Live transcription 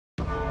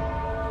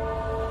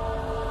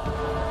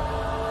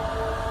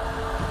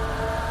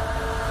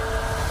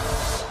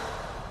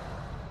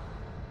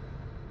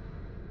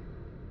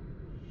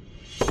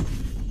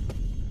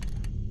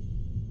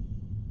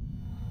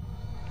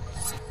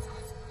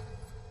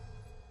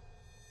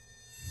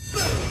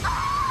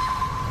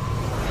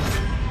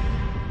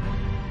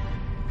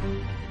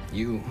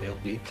you will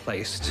be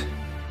placed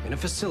in a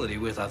facility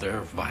with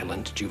other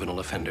violent juvenile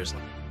offenders.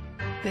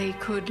 They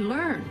could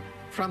learn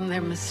from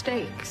their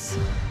mistakes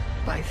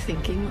by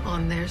thinking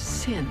on their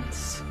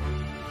sins.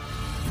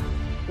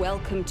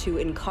 Welcome to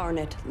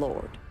Incarnate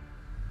Lord.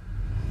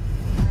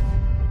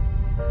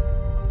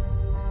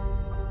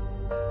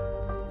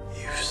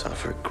 You've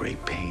suffered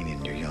great pain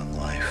in your young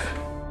life.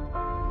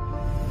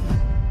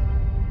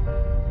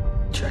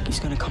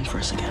 Chucky's gonna come for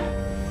us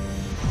again.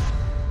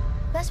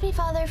 Bless me,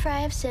 Father, for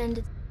I have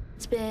sinned.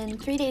 It's been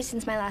 3 days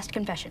since my last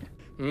confession.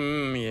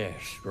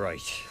 Yes,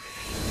 right.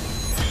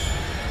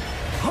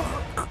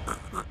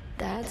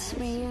 That's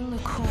me in the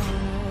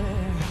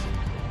corner.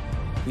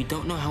 We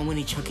don't know how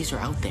many Chuckies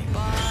are out there.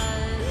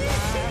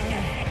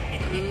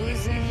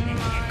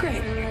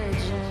 Great.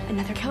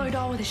 Another killer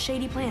doll with a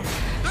shady plan.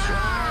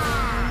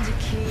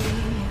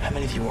 How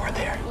many of you are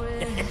there?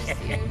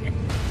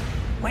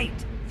 Wait,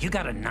 you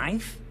got a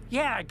knife?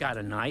 Yeah, I got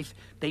a knife.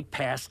 They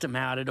passed them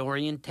out at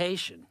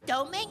orientation.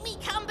 Don't make me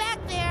come back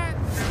there.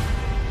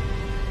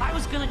 I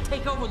was gonna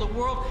take over the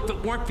world if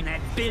it weren't for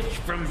that bitch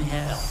from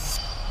hell.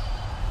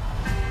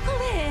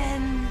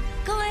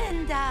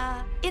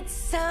 Glinda, it's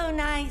so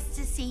nice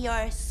to see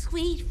your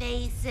sweet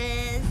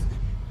faces.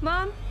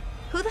 Mom,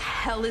 who the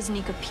hell is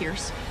Nika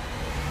Pierce?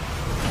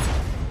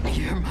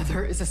 Your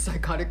mother is a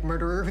psychotic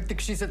murderer who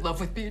thinks she's in love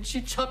with me, and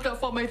she chopped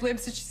off all my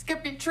limbs, and she's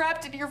kept me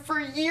trapped in here for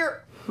a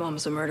year.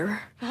 Mom's a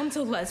murderer. Mom's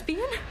a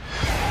lesbian?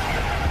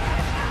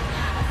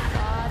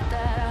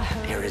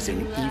 There is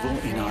an evil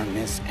in our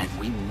midst, and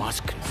we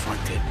must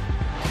confront it.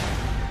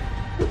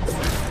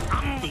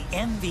 I'm the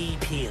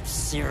MVP of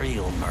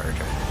serial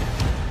murder.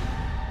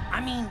 I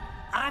mean,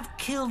 I've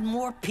killed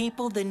more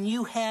people than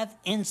you have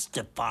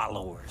Insta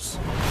followers.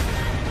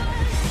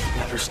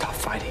 Never stop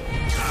fighting.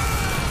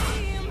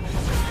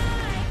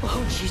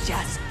 Won't you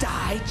just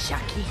die,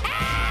 Chucky?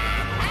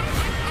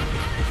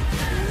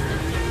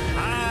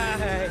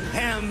 I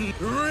am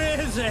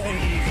risen!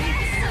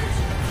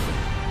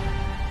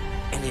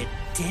 And it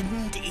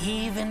didn't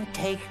even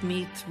take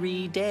me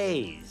 3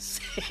 days.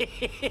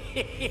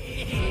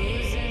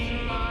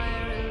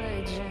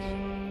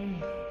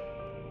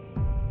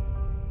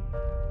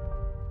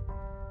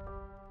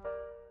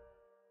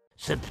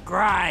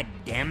 Subscribe,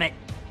 damn it.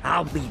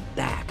 I'll be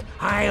back.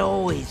 I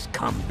always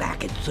come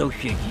back, and so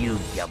should you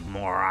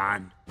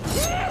moron.